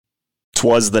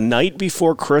'Twas the night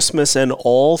before Christmas, and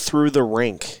all through the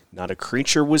rink, not a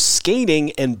creature was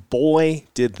skating, and boy,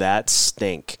 did that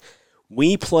stink.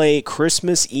 We play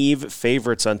Christmas Eve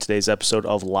favorites on today's episode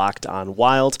of Locked on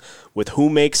Wild with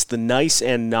who makes the nice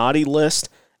and naughty list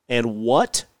and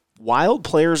what Wild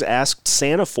players asked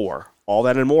Santa for. All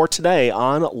that and more today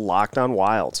on Locked on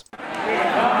Wild.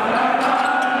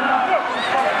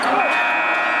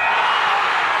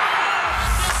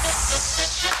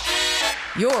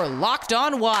 You're Locked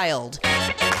on Wild,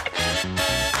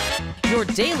 your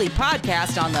daily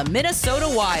podcast on the Minnesota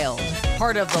Wild,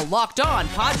 part of the Locked On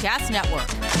Podcast Network,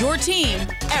 your team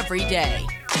every day.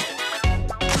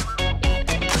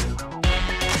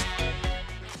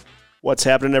 What's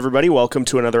happening, everybody? Welcome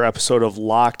to another episode of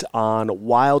Locked on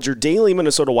Wild, your daily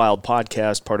Minnesota Wild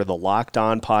podcast, part of the Locked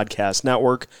On Podcast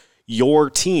Network,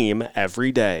 your team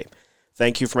every day.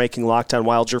 Thank you for making Locked on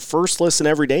Wild your first listen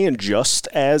every day, and just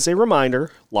as a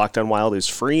reminder, Locked on Wild is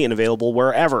free and available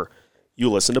wherever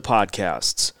you listen to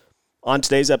podcasts. On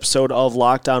today's episode of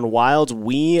Locked on Wild,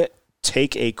 we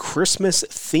take a Christmas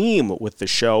theme with the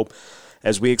show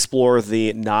as we explore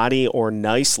the naughty or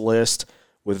nice list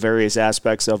with various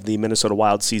aspects of the Minnesota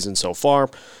Wild season so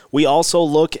far. We also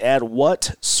look at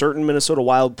what certain Minnesota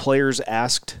Wild players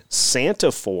asked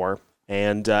Santa for,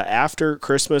 and after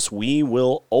Christmas, we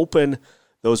will open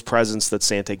those presents that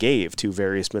Santa gave to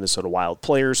various Minnesota Wild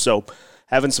players. So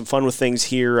having some fun with things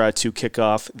here to kick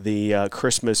off the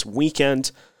Christmas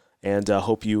weekend, and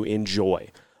hope you enjoy.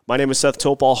 My name is Seth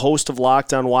Topal, host of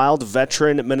Locked on Wild,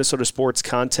 veteran Minnesota sports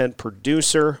content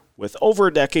producer with over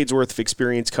a decade's worth of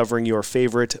experience covering your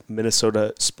favorite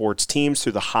Minnesota sports teams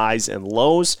through the highs and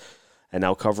lows, and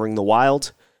now covering the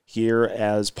Wild here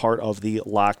as part of the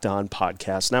Locked On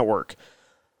Podcast Network.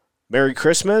 Merry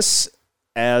Christmas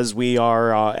as we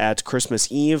are at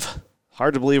Christmas Eve.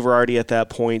 Hard to believe we're already at that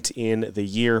point in the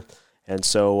year. And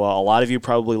so a lot of you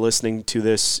probably listening to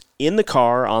this in the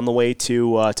car on the way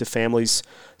to families'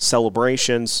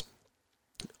 celebrations,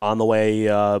 on the way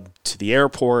to the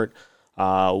airport.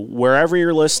 Wherever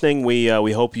you're listening, we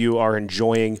hope you are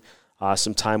enjoying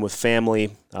some time with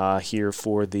family here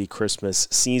for the Christmas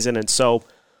season. And so,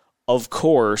 of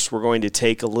course, we're going to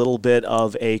take a little bit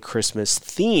of a Christmas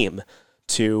theme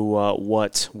to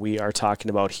what we are talking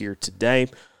about here today.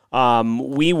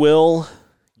 We will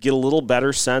get a little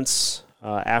better sense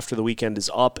after the weekend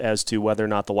is up as to whether or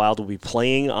not the Wild will be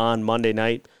playing on Monday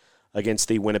night against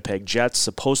the Winnipeg Jets.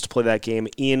 Supposed to play that game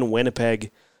in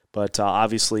Winnipeg, but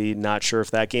obviously not sure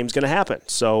if that game's going to happen.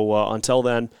 So until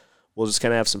then, we'll just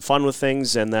kind of have some fun with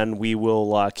things, and then we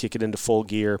will kick it into full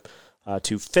gear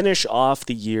to finish off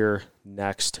the year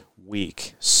next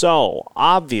week. So,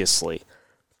 obviously,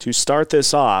 to start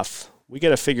this off, we got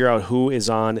to figure out who is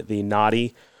on the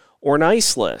naughty or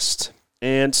nice list.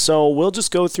 And so we'll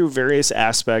just go through various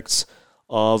aspects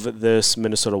of this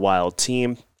Minnesota Wild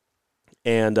team,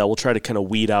 and we'll try to kind of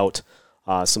weed out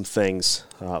some things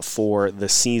for the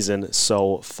season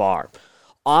so far.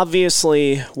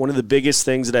 Obviously, one of the biggest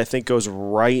things that I think goes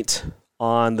right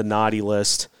on the naughty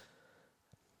list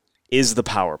is the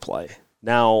power play.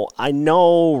 Now, I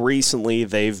know recently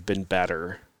they've been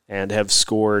better and have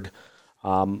scored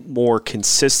more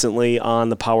consistently on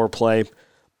the power play,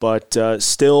 but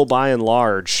still, by and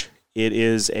large, it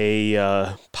is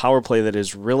a power play that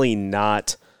is really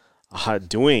not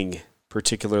doing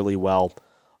particularly well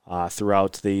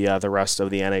throughout the rest of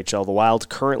the NHL. The Wild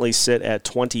currently sit at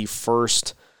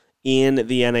 21st in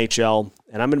the NHL,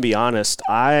 and I'm going to be honest,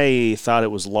 I thought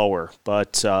it was lower,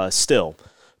 but still,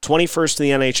 21st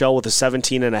in the NHL with a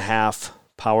 17.5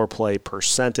 power play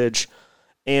percentage.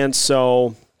 And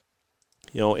so,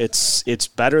 it's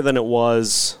better than it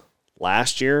was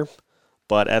last year,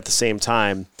 but at the same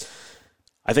time,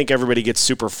 I think everybody gets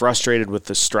super frustrated with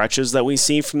the stretches that we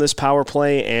see from this power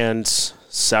play and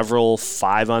several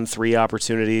 5-on-3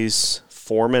 opportunities,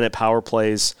 4-minute power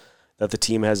plays that the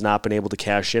team has not been able to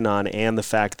cash in on, and the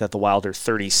fact that the Wild are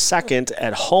 32nd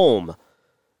at home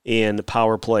in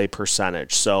power play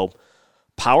percentage. So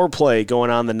power play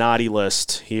going on the naughty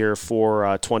list here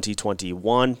for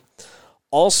 2021.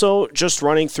 Also, just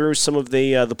running through some of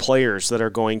the players that are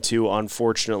going to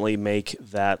unfortunately make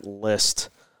that list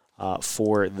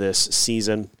for this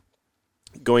season.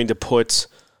 Going to put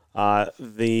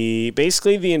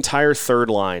basically the entire third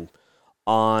line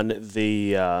on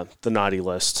the naughty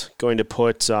list. Going to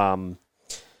put the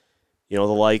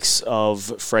likes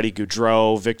of Freddie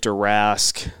Gaudreau, Victor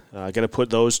Rask. Going to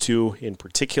put those two in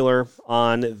particular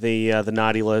on the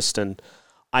naughty list. And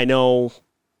I know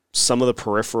some of the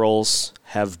peripherals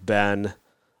have been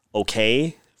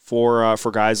okay for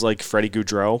guys like Freddie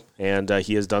Gaudreau, and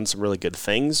he has done some really good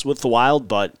things with the Wild,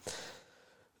 but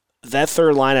that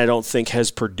third line I don't think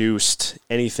has produced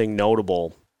anything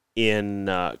notable in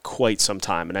quite some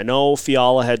time. And I know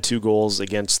Fiala had 2 goals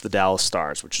against the Dallas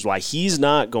Stars, which is why he's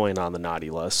not going on the naughty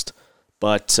list.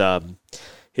 But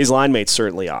his line mates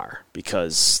certainly are,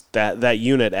 because that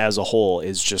unit as a whole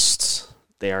is just,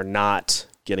 they are not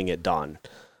getting it done.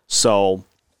 So,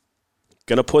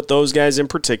 going to put those guys in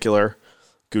particular,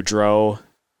 Gaudreau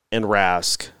and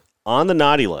Rask, on the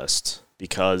naughty list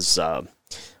because,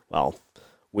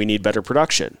 we need better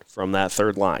production from that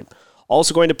third line.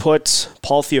 Also going to put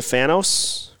Paul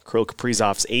Theofanos, Kirill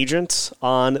Kaprizov's agent,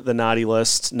 on the naughty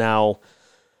list. Now,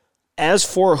 as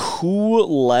for who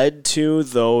led to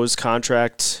those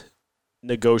contract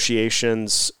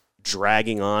negotiations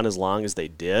dragging on as long as they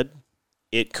did,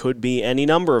 it could be any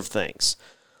number of things.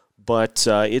 But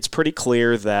it's pretty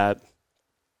clear that,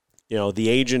 the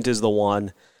agent is the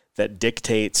one that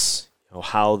dictates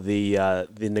how the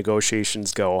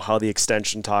negotiations go, how the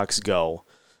extension talks go.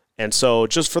 And so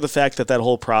just for the fact that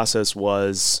whole process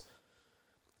was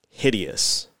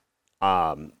hideous,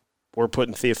 we're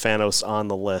putting Theofanos on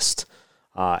the list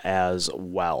as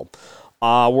well.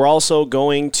 We're also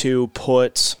going to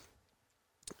put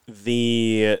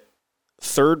the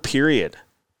third period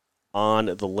on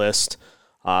the list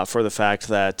for the fact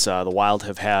that the Wild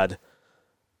have had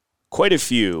quite a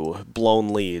few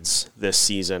blown leads this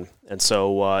season. And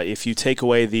so if you take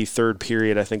away the third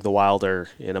period, I think the Wild are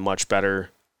in a much better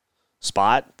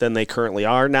spot than they currently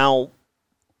are. Now,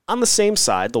 on the same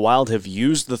side, the Wild have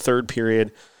used the third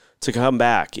period to come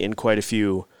back in quite a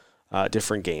few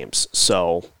different games.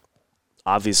 So,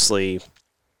 obviously,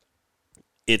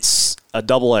 it's a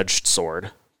double-edged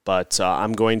sword, but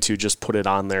I'm going to just put it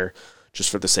on there just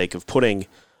for the sake of putting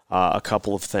a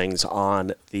couple of things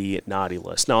on the naughty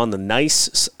list. Now, on the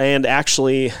nice, and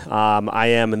actually I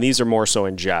am, and these are more so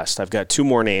in jest, I've got 2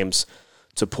 more names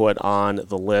to put on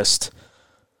the list.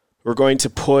 We're going to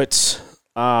put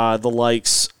the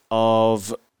likes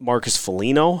of Marcus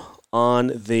Foligno on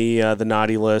the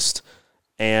naughty list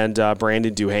and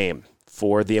Brandon Duhaime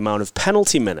for the amount of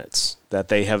penalty minutes that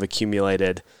they have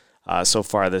accumulated so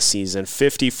far this season.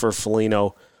 50 for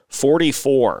Foligno,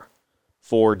 44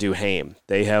 for Duhaime.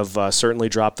 They have certainly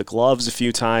dropped the gloves a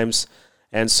few times.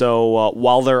 And so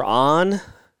while they're on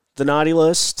the naughty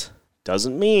list,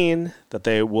 doesn't mean that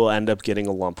they will end up getting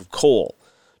a lump of coal.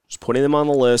 Just putting them on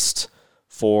the list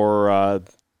for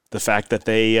the fact that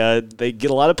they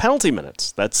get a lot of penalty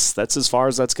minutes. That's as far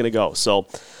as that's going to go. So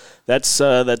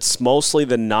that's mostly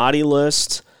the naughty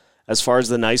list. As far as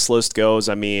the nice list goes,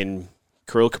 I mean,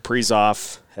 Kirill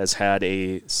Kaprizov has had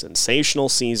a sensational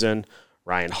season.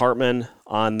 Ryan Hartman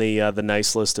on the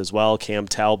nice list as well. Cam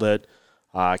Talbot,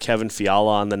 Kevin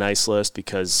Fiala on the nice list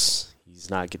because he's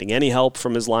not getting any help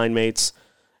from his line mates,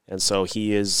 and so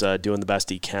he is doing the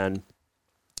best he can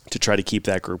to try to keep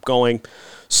that group going.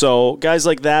 So guys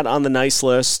like that on the nice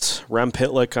list. Rem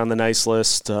Pitlick on the nice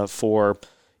list for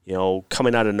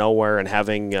coming out of nowhere and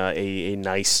having a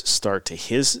nice start to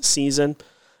his season.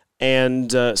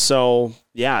 And so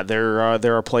there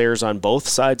are players on both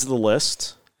sides of the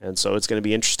list. And so it's going to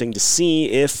be interesting to see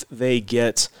if they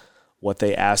get what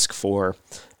they ask for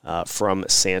from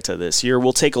Santa this year.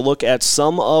 We'll take a look at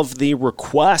some of the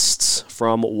requests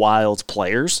from Wild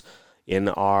players in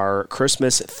our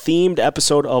Christmas-themed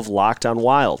episode of Locked on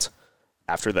Wild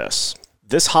after this.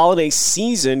 This holiday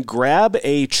season, grab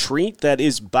a treat that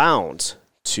is bound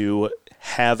to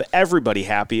have everybody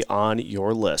happy on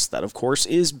your list. That, of course,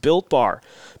 is Built Bar.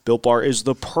 Built Bar is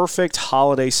the perfect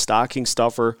holiday stocking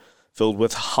stuffer filled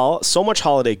with so much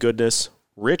holiday goodness,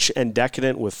 rich and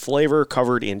decadent with flavor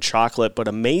covered in chocolate, but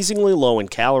amazingly low in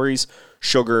calories,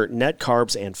 sugar, net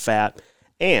carbs, and fat,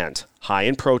 and high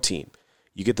in protein.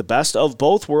 You get the best of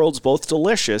both worlds, both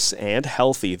delicious and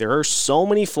healthy. There are so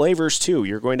many flavors, too.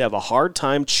 You're going to have a hard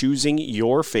time choosing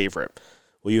your favorite.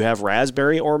 Will you have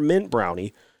raspberry or mint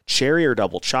brownie, cherry or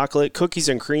double chocolate, cookies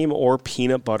and cream, or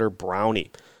peanut butter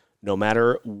brownie? No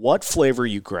matter what flavor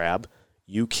you grab,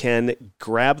 you can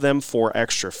grab them for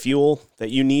extra fuel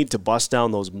that you need to bust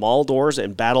down those mall doors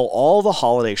and battle all the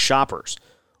holiday shoppers.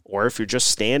 Or if you're just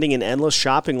standing in endless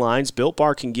shopping lines, Built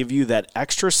Bar can give you that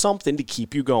extra something to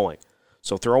keep you going.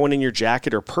 So throw one in your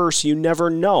jacket or purse. You never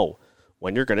know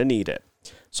when you're going to need it.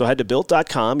 So head to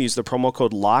Built.com, use the promo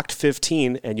code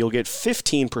LOCKED15, and you'll get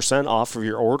 15% off of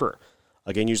your order.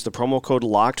 Again, use the promo code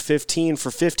LOCKED15 for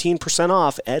 15%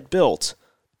 off at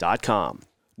Built.com.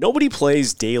 Nobody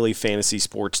plays daily fantasy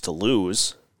sports to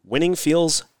lose. Winning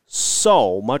feels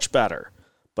so much better.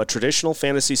 But traditional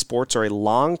fantasy sports are a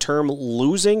long-term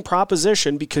losing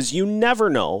proposition because you never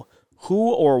know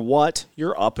who or what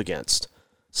you're up against.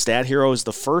 Stat Hero is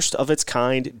the first of its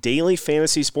kind daily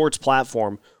fantasy sports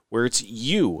platform where it's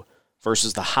you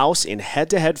versus the house in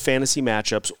head-to-head fantasy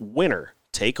matchups, winner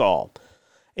take all.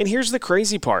 And here's the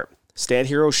crazy part. Stat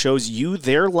Hero shows you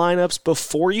their lineups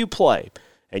before you play,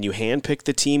 and you handpick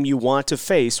the team you want to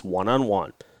face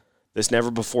one-on-one. This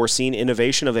never-before-seen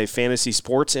innovation of a fantasy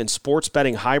sports and sports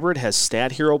betting hybrid has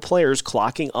Stat Hero players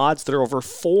clocking odds that are over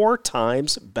 4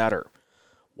 times better.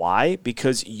 Why?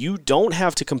 Because you don't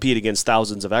have to compete against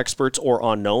thousands of experts or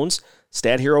unknowns.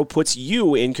 Stat Hero puts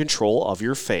you in control of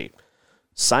your fate.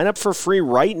 Sign up for free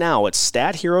right now at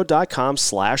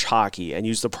stathero.com/hockey and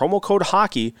use the promo code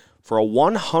hockey for a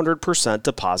 100%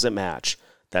 deposit match.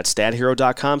 That's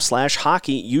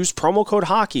stathero.com/hockey. Use promo code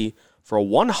hockey for a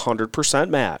 100%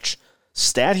 match.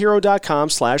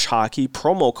 stathero.com/hockey,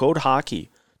 promo code hockey.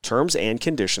 Terms and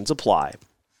conditions apply.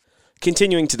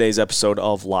 Continuing today's episode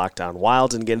of Locked On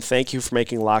Wild, and again, thank you for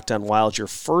making Locked On Wild your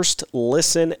first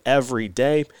listen every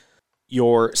day.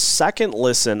 Your second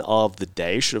listen of the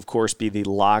day should, of course, be the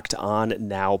Locked On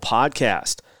Now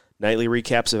podcast. Nightly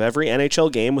recaps of every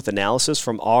NHL game with analysis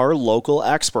from our local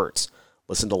experts.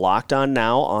 Listen to Locked On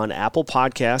Now on Apple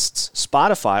Podcasts,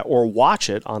 Spotify, or watch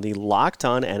it on the Locked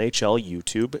On NHL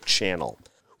YouTube channel.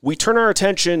 We turn our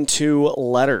attention to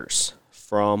letters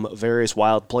from various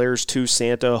Wild players to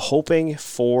Santa, hoping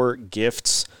for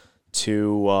gifts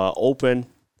to open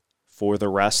for the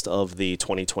rest of the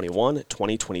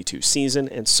 2021-2022 season.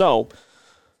 And so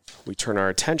we turn our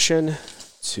attention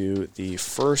to the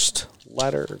first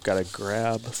letter. Got to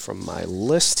grab from my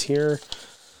list here.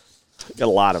 Got a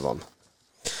lot of them.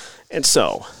 And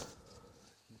so,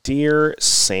 dear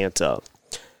Santa,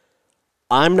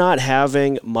 I'm not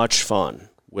having much fun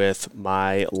with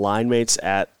my line mates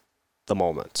at the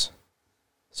moment.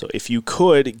 So if you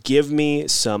could give me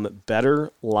some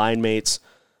better line mates,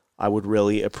 I would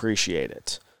really appreciate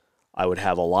it. I would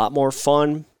have a lot more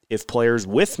fun if players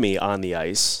with me on the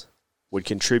ice would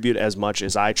contribute as much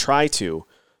as I try to,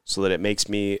 so that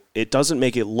it doesn't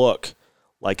make it look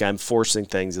like I'm forcing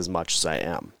things as much as I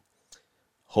am.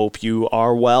 Hope you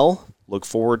are well. Look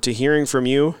forward to hearing from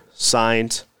you.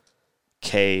 Signed,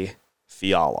 K.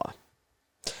 Fiala.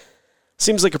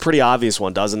 Seems like a pretty obvious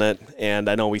one, doesn't it? And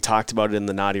I know we talked about it in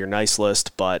the naughty or nice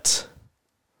list, but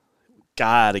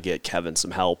gotta get Kevin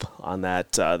some help on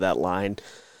that line.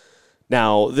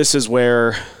 Now, this is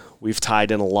where we've tied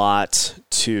in a lot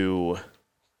to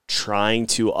trying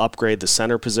to upgrade the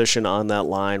center position on that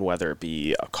line, whether it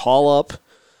be a call-up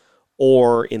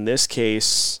or, in this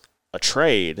case, a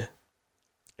trade.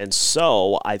 And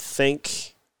so I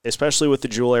think, especially with the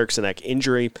Joel Eriksson Ek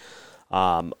injury,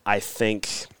 I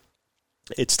think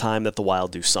it's time that the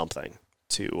Wild do something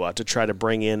to try to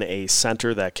bring in a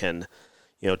center that can,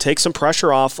 take some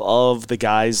pressure off of the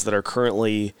guys that are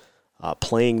currently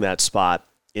playing that spot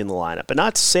in the lineup. And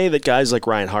not to say that guys like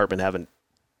Ryan Hartman haven't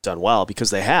done well, because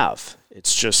they have.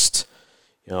 It's just,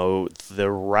 the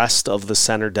rest of the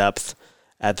center depth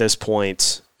at this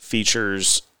point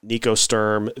features Nico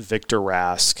Sturm, Victor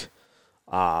Rask,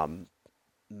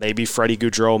 maybe Freddie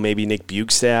Gaudreau, maybe Nick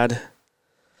Bjugstad.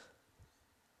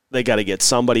 They got to get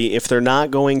somebody. If they're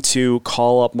not going to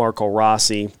call up Marco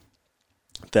Rossi,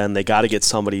 then they got to get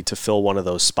somebody to fill one of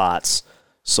those spots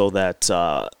so that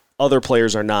other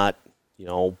players are not,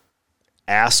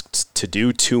 asked to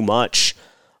do too much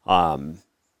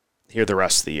here the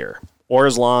rest of the year. Or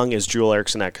as long as Joel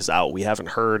Eriksson Ek is out. We haven't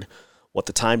heard what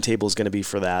the timetable is going to be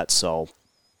for that, so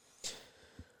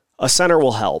a center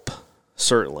will help,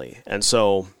 certainly. And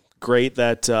so great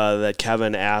that that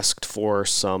Kevin asked for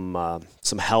some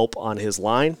help on his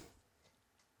line.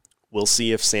 We'll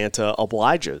see if Santa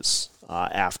obliges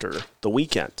after the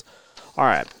weekend. All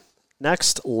right,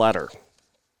 next letter.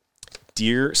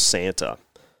 Dear Santa,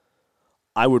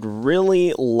 I would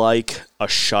really like a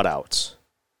shutout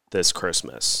this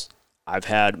Christmas. I've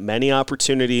had many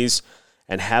opportunities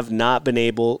and have not been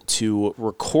able to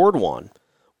record one,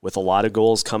 with a lot of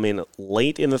goals coming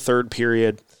late in the third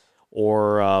period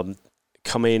or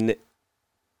coming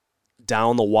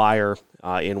down the wire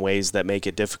in ways that make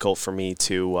it difficult for me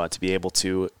to be able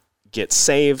to get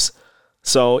saves.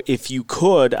 So if you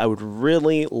could, I would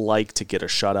really like to get a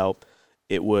shutout.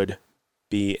 It would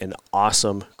be an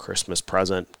awesome Christmas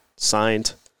present.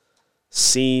 Signed,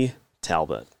 C.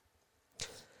 Talbot.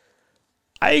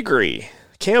 I agree.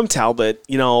 Cam Talbot,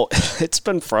 it's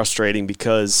been frustrating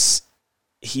because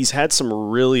he's had some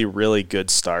really, really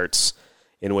good starts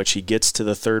in which he gets to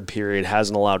the third period,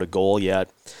 hasn't allowed a goal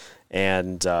yet,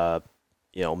 and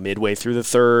midway through the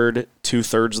third,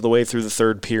 2/3 of the way through the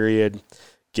third period,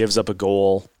 gives up a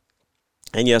goal.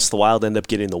 And yes, the Wild end up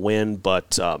getting the win,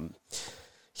 but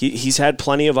he's had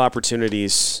plenty of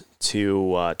opportunities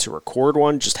to record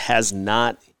one, just has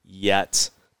not yet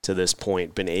to this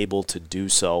point been able to do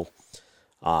so.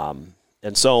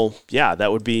 And so, yeah,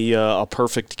 that would be a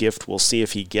perfect gift. We'll see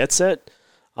if he gets it.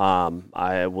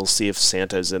 I will see if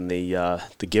Santa is in the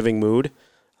giving mood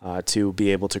to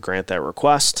be able to grant that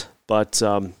request. But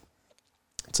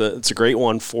it's a great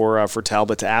one for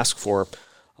Talbot to ask for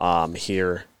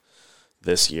here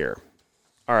this year.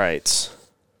 All right.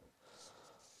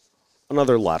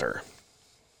 Another letter.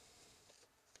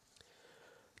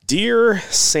 Dear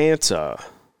Santa,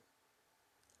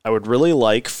 I would really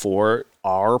like for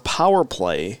our power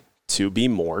play to be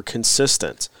more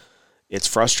consistent. It's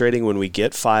frustrating when we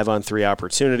get 5-on-3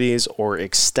 opportunities or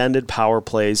extended power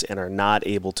plays and are not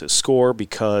able to score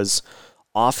because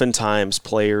oftentimes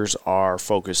players are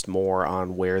focused more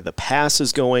on where the pass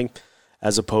is going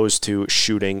as opposed to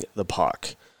shooting the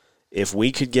puck. If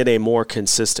we could get a more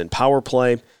consistent power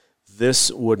play,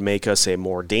 this would make us a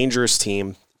more dangerous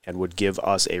team and would give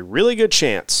us a really good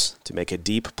chance to make a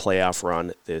deep playoff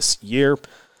run this year.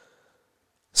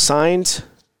 Signed,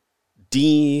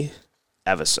 D.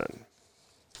 Evison.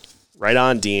 Right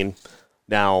on, Dean.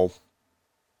 Now,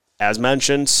 as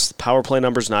mentioned, the power play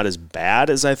number's not as bad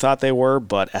as I thought they were,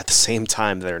 but at the same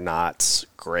time, they're not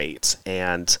great.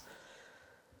 And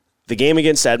the game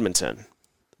against Edmonton,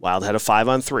 Wild had a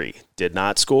 5-on-3, did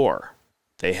not score.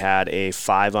 They had a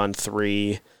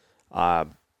 5-on-3.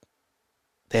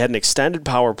 They had an extended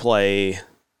power play,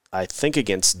 I think,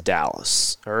 against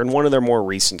Dallas, or in one of their more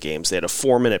recent games. They had a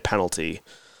 4-minute penalty,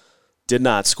 did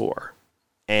not score.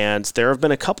 And there have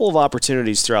been a couple of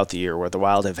opportunities throughout the year where the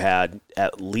Wild have had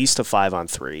at least a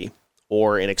 5-on-3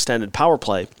 or an extended power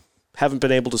play, haven't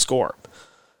been able to score,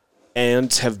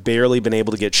 and have barely been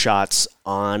able to get shots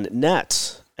on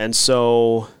net. And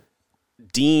so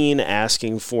Dean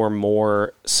asking for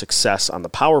more success on the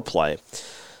power play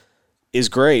is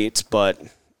great, but at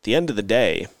the end of the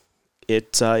day,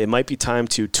 it might be time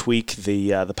to tweak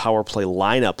the power play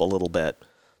lineup a little bit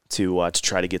to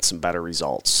try to get some better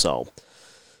results. So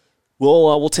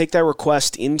we'll take that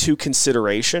request into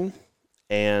consideration,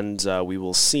 and we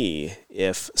will see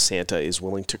if Santa is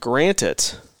willing to grant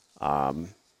it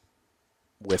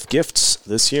with gifts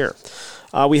this year.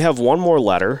 We have one more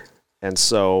letter, and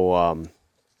so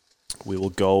we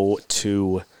will go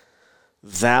to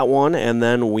that one, and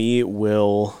then we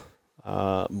will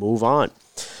move on.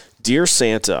 Dear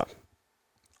Santa,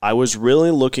 I was really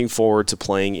looking forward to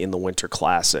playing in the Winter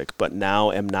Classic, but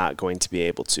now am not going to be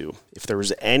able to. If there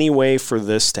was any way for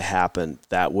this to happen,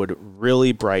 that would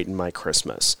really brighten my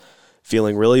Christmas.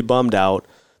 Feeling really bummed out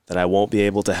that I won't be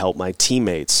able to help my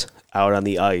teammates out on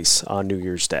the ice on New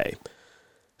Year's Day.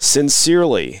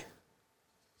 Sincerely,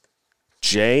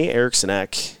 J. Eriksson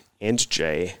Ek and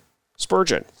J.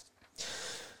 Spurgeon.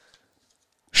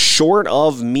 Short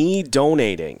of me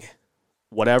donating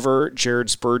whatever Jared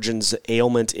Spurgeon's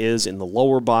ailment is in the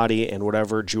lower body and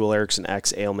whatever Joel Eriksson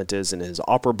Ek's ailment is in his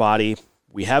upper body,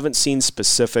 we haven't seen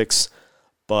specifics,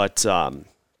 but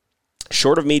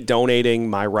short of me donating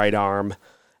my right arm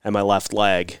and my left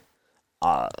leg,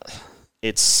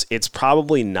 it's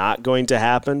probably not going to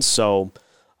happen. So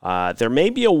there may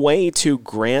be a way to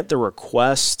grant the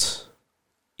request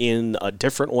in a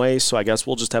different way. So I guess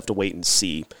we'll just have to wait and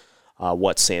see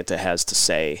what Santa has to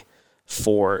say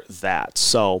for that.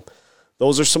 So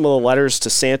those are some of the letters to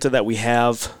Santa that we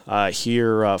have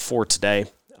here for today.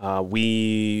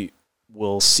 We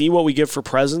will see what we get for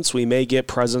presents. We may get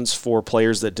presents for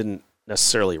players that didn't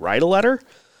necessarily write a letter.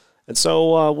 And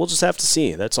so we'll just have to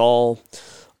see. That's all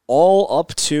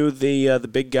up to the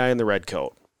big guy in the red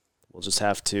coat. We'll just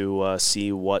have to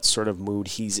see what sort of mood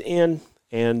he's in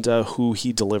and who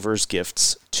he delivers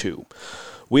gifts to.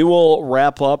 We will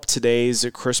wrap up today's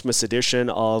Christmas edition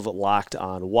of Locked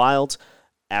On Wild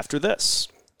after this.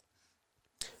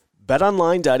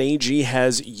 BetOnline.ag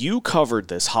has you covered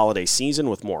this holiday season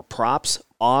with more props,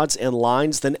 odds, and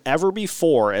lines than ever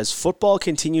before as football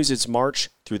continues its march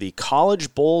through the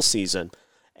College Bowl season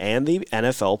and the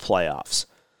NFL playoffs.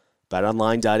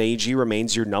 BetOnline.ag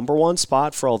remains your number one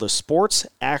spot for all the sports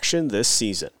action this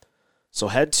season. So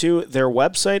head to their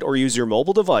website or use your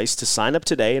mobile device to sign up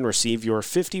today and receive your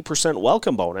 50%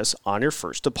 welcome bonus on your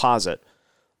first deposit.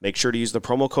 Make sure to use the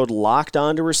promo code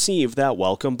LOCKEDON to receive that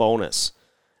welcome bonus.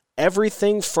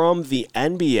 Everything from the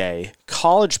NBA,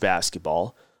 college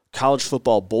basketball, college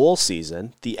football bowl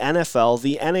season, the NFL,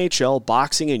 the NHL,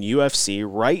 boxing, and UFC,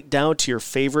 right down to your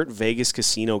favorite Vegas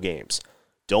casino games.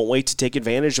 Don't wait to take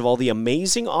advantage of all the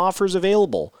amazing offers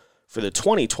available for the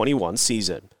 2021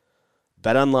 season.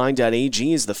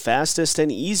 BetOnline.ag is the fastest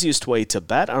and easiest way to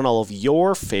bet on all of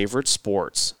your favorite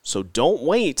sports. So don't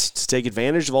wait to take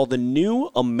advantage of all the new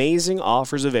amazing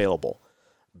offers available.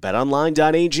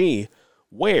 BetOnline.ag,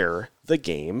 where the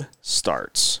game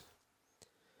starts.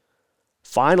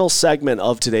 Final segment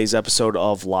of today's episode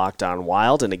of Locked On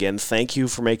Wild. And again, thank you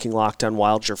for making Locked On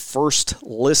Wild your first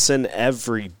listen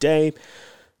every day.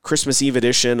 Christmas Eve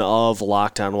edition of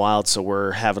Locked On Wild, so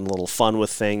we're having a little fun with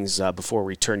things before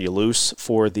we turn you loose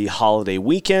for the holiday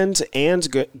weekend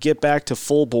and get back to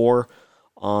full bore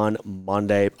on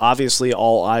Monday. Obviously,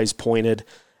 all eyes pointed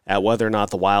at whether or not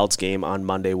the Wild's game on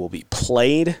Monday will be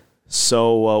played,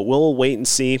 so we'll wait and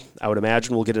see. I would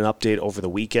imagine we'll get an update over the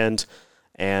weekend,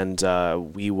 and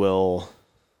we will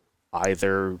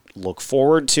either look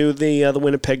forward to the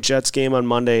Winnipeg Jets game on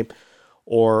Monday,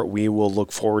 or we will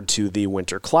look forward to the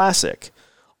Winter Classic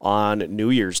on New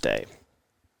Year's Day.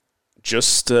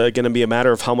 Just going to be a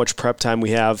matter of how much prep time we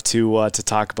have to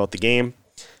talk about the game.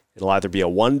 It'll either be a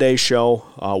one-day show,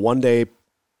 one-day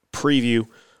preview,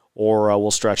 or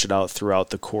we'll stretch it out throughout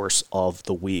the course of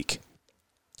the week.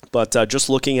 But just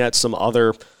looking at some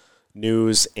other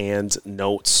news and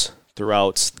notes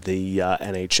throughout the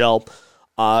NHL,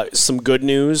 some good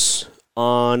news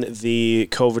on the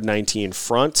COVID-19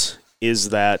 front is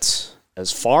that,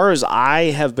 as far as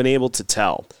I have been able to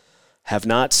tell, have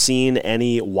not seen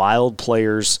any Wild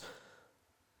players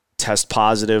test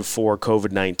positive for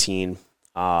COVID-19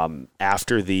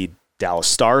 after the Dallas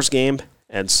Stars game.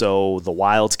 And so the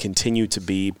Wild continue to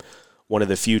be one of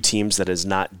the few teams that is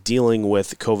not dealing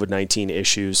with COVID-19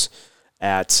 issues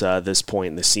at this point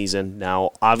in the season.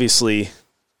 Now, obviously,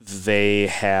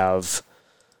 they've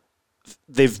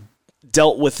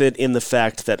dealt with it in the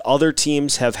fact that other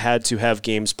teams have had to have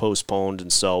games postponed,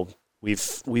 and so we've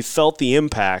felt the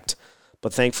impact,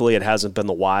 but thankfully it hasn't been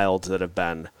the Wild that have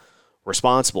been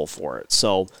responsible for it.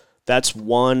 So that's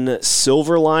one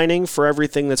silver lining for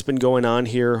everything that's been going on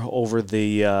here over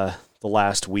the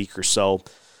last week or so.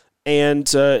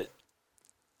 And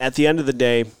at the end of the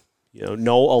day,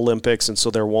 no Olympics, and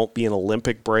so there won't be an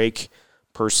Olympic break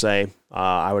per se.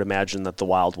 I would imagine that the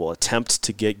Wild will attempt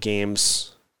to get games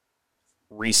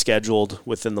rescheduled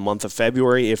within the month of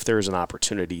February if there's an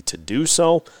opportunity to do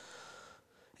so.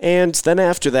 And then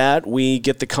after that, we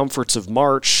get the comforts of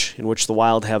March, in which the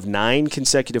Wild have 9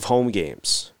 consecutive home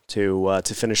games to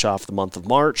finish off the month of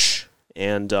March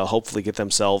and hopefully get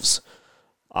themselves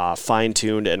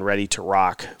fine-tuned and ready to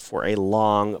rock for a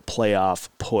long playoff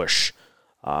push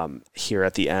here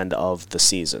at the end of the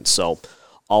season. So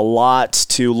a lot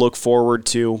to look forward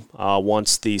to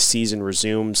once the season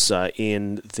resumes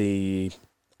in the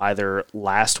either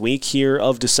last week here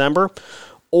of December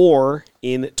or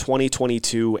in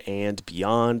 2022 and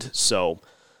beyond. So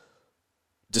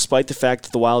despite the fact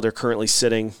that the Wild are currently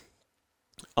sitting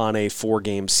on a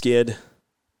 4-game skid,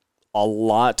 a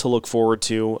lot to look forward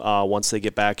to once they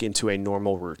get back into a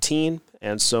normal routine.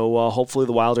 And so hopefully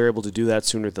the Wild are able to do that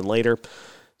sooner than later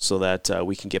so that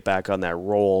we can get back on that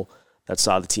roll that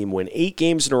saw the team win 8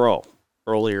 games in a row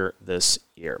earlier this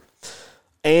year.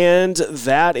 And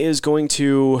that is going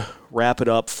to wrap it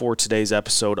up for today's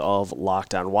episode of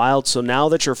Locked On Wild. So now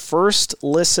that your first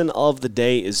listen of the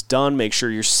day is done, make sure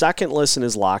your second listen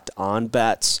is Locked On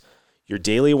Bets, your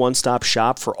daily one-stop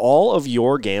shop for all of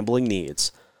your gambling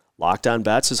needs. Locked On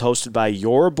Bets is hosted by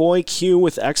your boy Q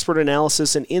with expert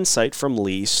analysis and insight from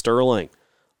Lee Sterling.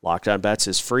 Locked On Bets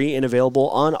is free and available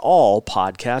on all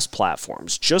podcast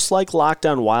platforms. Just like Locked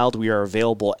On Wild, we are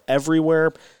available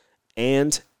everywhere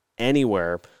and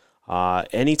anywhere.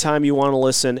 Anytime you want to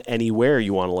listen, anywhere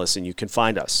you want to listen, you can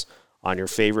find us on your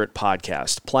favorite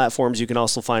podcast platforms. You can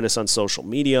also find us on social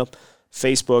media,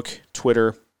 Facebook,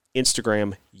 Twitter,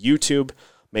 Instagram, YouTube.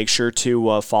 Make sure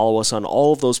to follow us on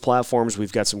all of those platforms.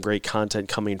 We've got some great content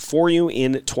coming for you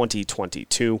in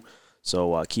 2022,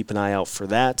 so keep an eye out for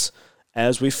that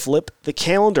as we flip the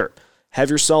calendar. Have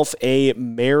yourself a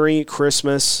Merry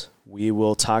Christmas. We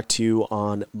will talk to you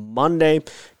on Monday,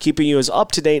 keeping you as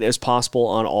up-to-date as possible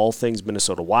on all things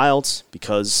Minnesota Wilds,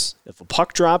 because if a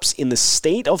puck drops in the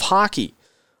state of hockey,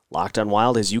 Locked On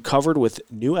Wild has you covered with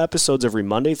new episodes every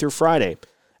Monday through Friday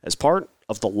as part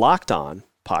of the Locked On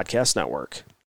Podcast Network.